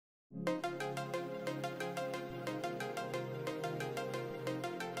Hey,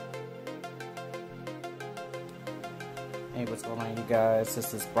 what's going on, you guys?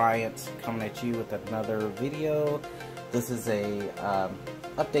 This is Bryant coming at you with another video. This is a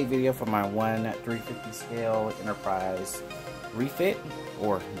update video for my 1/350 scale Enterprise refit,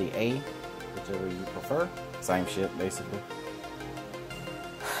 or the A, whichever you prefer. Same ship, basically.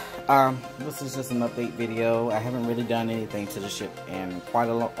 This is just an update video. I haven't really done anything to the ship in quite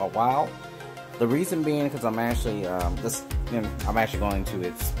a while. The reason being because I'm actually I'm actually going to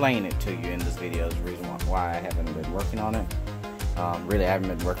explain it to you in this video. Is the reason why I haven't been working on it. Really, I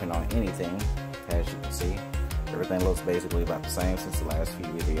haven't been working on anything, as you can see. Everything looks basically about the same since the last few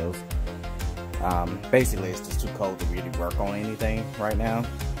videos. Basically, it's just too cold to really work on anything right now.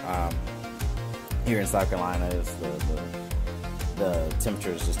 Here in South Carolina, the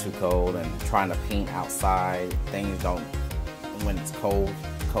temperature is just too cold, and trying to paint outside, things don't, when it's cold,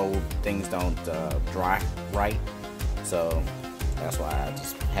 things don't dry right. So that's why I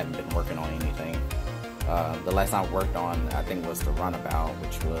just haven't been working on anything. The last time I worked on, I think, was the runabout,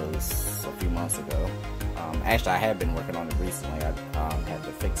 which was a few months ago. Actually, I have been working on it recently. I had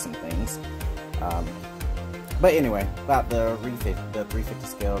to fix some things. But anyway, about the refit, the 350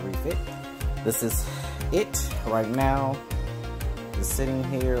 scale refit. This is it right now. Just sitting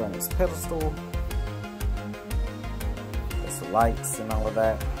here on this pedestal. There's the lights and all of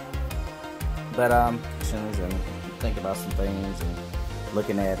that. But and think about some things, and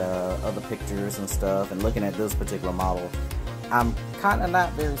looking at other pictures and stuff, and looking at this particular model, I'm kind of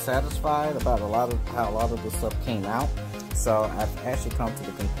not very satisfied about how a lot of the stuff came out. So I've actually come to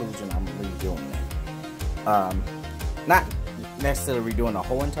the conclusion I'm redoing it. Not necessarily redoing the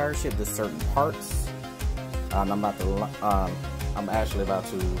whole entire ship, just certain parts. I'm actually about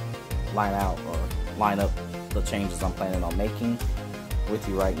to line up the changes I'm planning on making with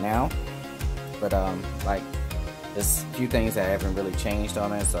you right now. But like, there's a few things that haven't really changed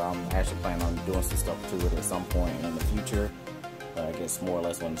on it, so I'm actually planning on doing some stuff to it at some point in the future. I guess more or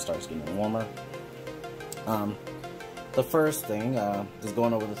less when it starts getting warmer. The first thing is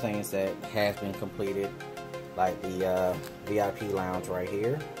going over the things that has been completed, like the VIP lounge right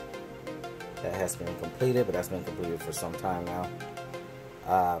here. That has been completed, but that's been completed for some time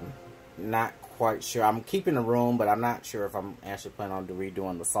now. Not quite sure. I'm keeping the room, but I'm not sure if I'm actually planning on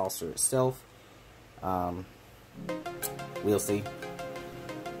redoing the saucer itself. We'll see.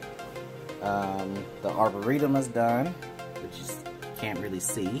 The arboretum is done, which you can't really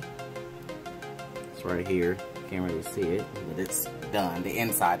see. It's right here. Can't really see it, but it's done. The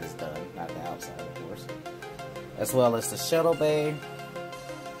inside is done, not the outside, of course. As well as the shuttle bay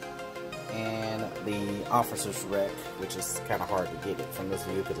and the officer's wreck, which is kind of hard to get it from this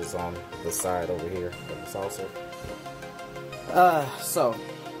view because it's on the side over here of the saucer. So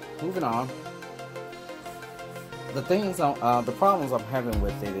moving on. The things, the problems I'm having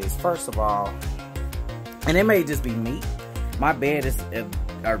with it is, first of all, and it may just be me, my bed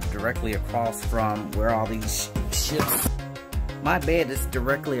are directly across from where all these ships. My bed is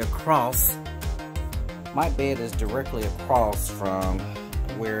directly across. My bed is directly across from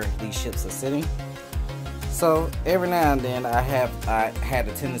where these ships are sitting. So every now and then I had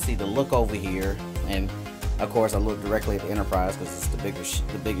a tendency to look over here, and of course I look directly at the Enterprise because it's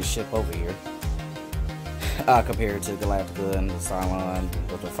the biggest ship over here. Compared to Galactica and the Cylon,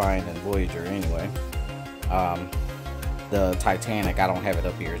 the Defiant and Voyager anyway. The Titanic, I don't have it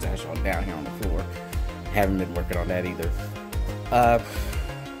up here, it's actually down here on the floor. Haven't been working on that either.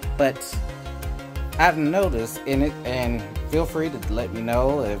 But I've noticed in it, and feel free to let me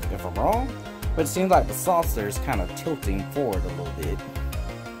know if I'm wrong, but it seems like the saucer is kind of tilting forward a little bit.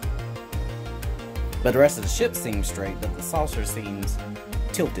 But the rest of the ship seems straight, but the saucer seems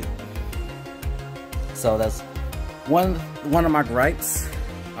tilted. So that's one of my gripes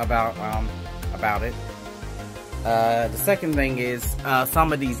about it. The second thing is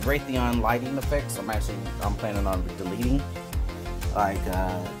some of these Raytheon lighting effects. I'm planning on deleting, like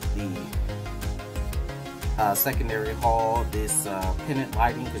the secondary hull, this pennant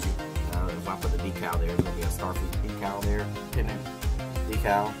lighting, because if I put the decal there, there's gonna be a Starfleet decal there, pennant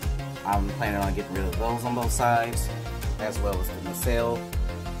decal. I'm planning on getting rid of those on both sides, as well as the nacelle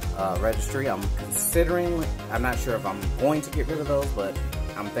registry. I'm considering, I'm not sure if I'm going to get rid of those, but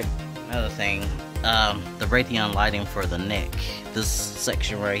I'm thinking. Another thing, the Raytheon lighting for the neck, this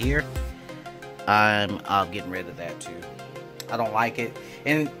section right here, I'm getting rid of that too. I don't like it,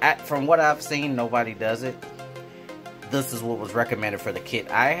 and from what I've seen, nobody does it. This is what was recommended for the kit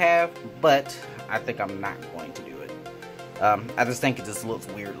I have, but I think I'm not going to do it. I just think it just looks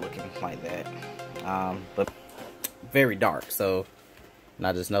weird looking like that, but very dark, so And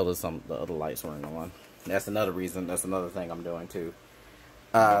I just noticed the other lights weren't on. That's another reason. That's another thing I'm doing too.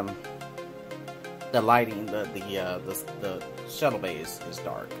 The lighting, the shuttle bay is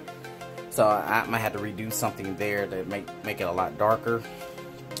dark, so I might have to redo something there to make it a lot darker.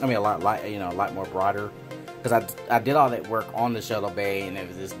 I mean, a lot light, a lot more brighter. Because I did all that work on the shuttle bay, and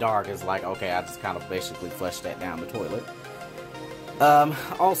if it's dark, it's like, okay, I just kind of basically flushed that down the toilet.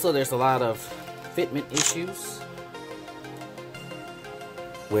 Also, there's a lot of fitment issues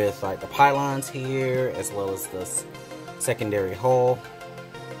with like the pylons here, as well as the secondary hull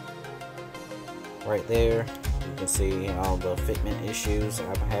right there. You can see all the fitment issues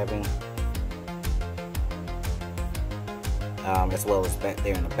I'm having, as well as back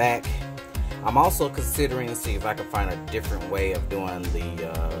there in the back. I'm also considering to see if I can find a different way of doing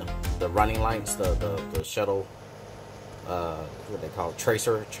the running lights, the shuttle, what they call it,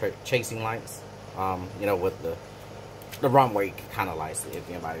 chasing lights. With the runway kind of lights. If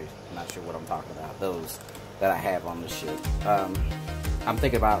anybody's not sure what I'm talking about, those that I have on the ship. I'm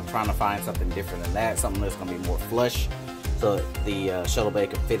thinking about trying to find something different than that, something that's going to be more flush, so the shuttle bay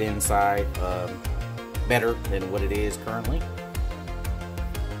can fit inside better than what it is currently.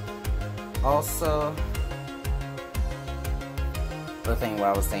 Also, the thing what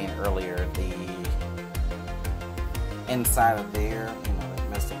I was saying earlier, the inside of there, the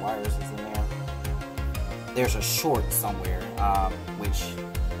mess of wires is in there. There's a short somewhere, which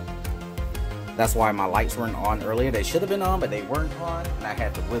that's why my lights weren't on earlier. They should have been on, but they weren't on, and I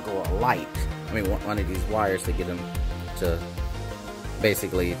had to wiggle a light. One of these wires to get them to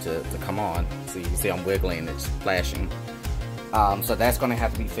basically to come on. So you can see I'm wiggling and it's flashing. So that's going to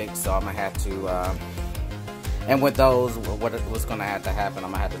have to be fixed. So I'm going to have to, and with those, what's going to have to happen,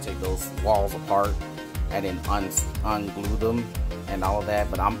 I'm going to have to take those walls apart and then unglue them and all of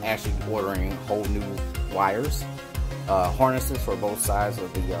that. But I'm actually ordering whole new wires, harnesses for both sides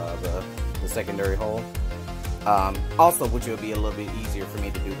of the secondary hull. Also, which will be a little bit easier for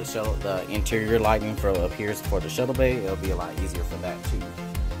me to do the interior lighting for up here for the shuttle bay. It'll be a lot easier for that too.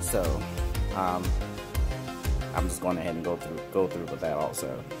 So, I'm just going ahead and go through with that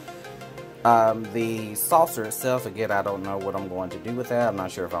also. The saucer itself, again, I don't know what I'm going to do with that. I'm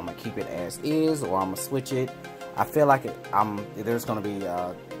not sure if I'm going to keep it as is or I'm going to switch it. I feel like there's going to be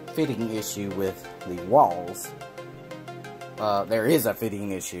a fitting issue with the walls. There is a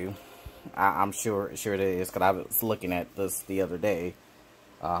fitting issue. I'm sure it is, because I was looking at this the other day.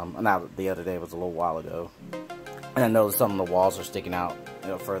 Now, the other day was a little while ago. And I noticed some of the walls are sticking out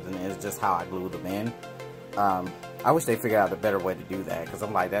further than it's just how I glued them in. I wish they figured out a better way to do that, because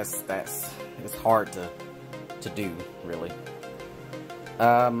I'm like, it's hard to do, really.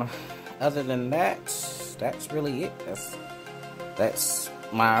 Other than that, that's really it. That's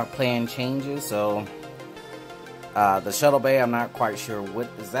my plan changes. So the shuttle bay, I'm not quite sure what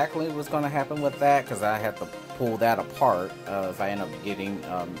exactly was going to happen with that, because I have to pull that apart if I end up getting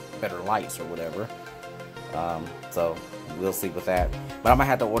better lights or whatever. So we'll see with that. But I'm gonna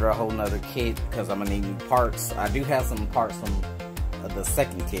have to order a whole nother kit, because I'm gonna need new parts. I do have some parts from the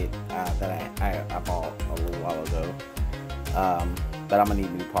second kit that I bought a little while ago. But I'm gonna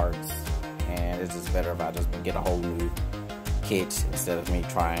need new parts, and it's just better if I just get a whole new kit instead of me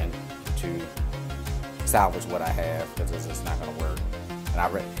trying to salvage what I have, because it's just not gonna work.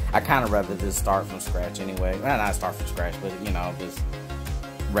 And I kind of rather just start from scratch anyway. Well, not start from scratch, but just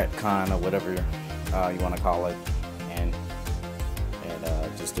retcon or whatever you want to call it, and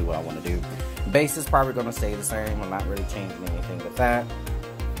just do what I want to do. Base is probably going to stay the same. I'm not really changing anything with that.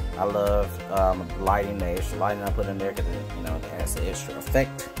 I love lighting, the extra lighting I put in there, because it adds the extra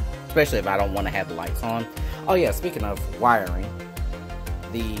effect, especially if I don't want to have the lights on. Oh yeah, speaking of wiring,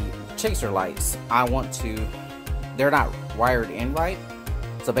 the chaser lights, they're not wired in right.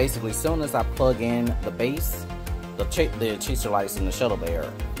 So basically, as soon as I plug in the base, the chaser lights in the shuttle bay,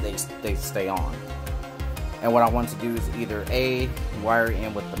 they stay on. And what I want to do is either A, wire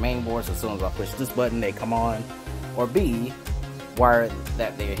in with the main board, so as soon as I push this button, they come on, or B, wire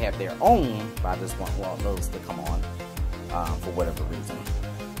that they have their own, but I just want those to come on for whatever reason.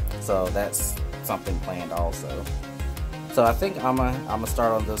 So that's something planned also. So I think I'm gonna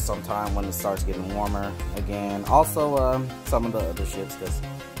start on this sometime when it starts getting warmer again. Also, some of the other ships, because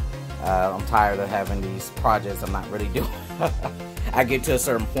I'm tired of having these projects I'm not really doing. I get to a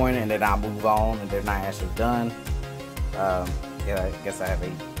certain point and then I move on and they're not actually done. Yeah, I guess I have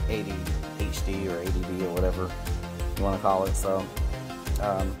ADHD or ADD or whatever you want to call it. So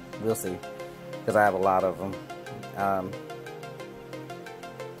we'll see, because I have a lot of them.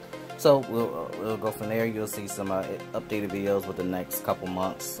 So we'll go from there. You'll see some updated videos with the next couple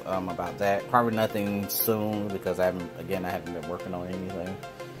months about that. Probably nothing soon because I haven't been working on anything.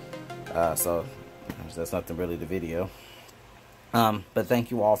 So that's nothing really the video. But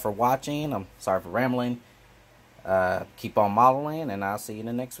thank you all for watching. I'm sorry for rambling. Keep on modeling, and I'll see you in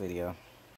the next video.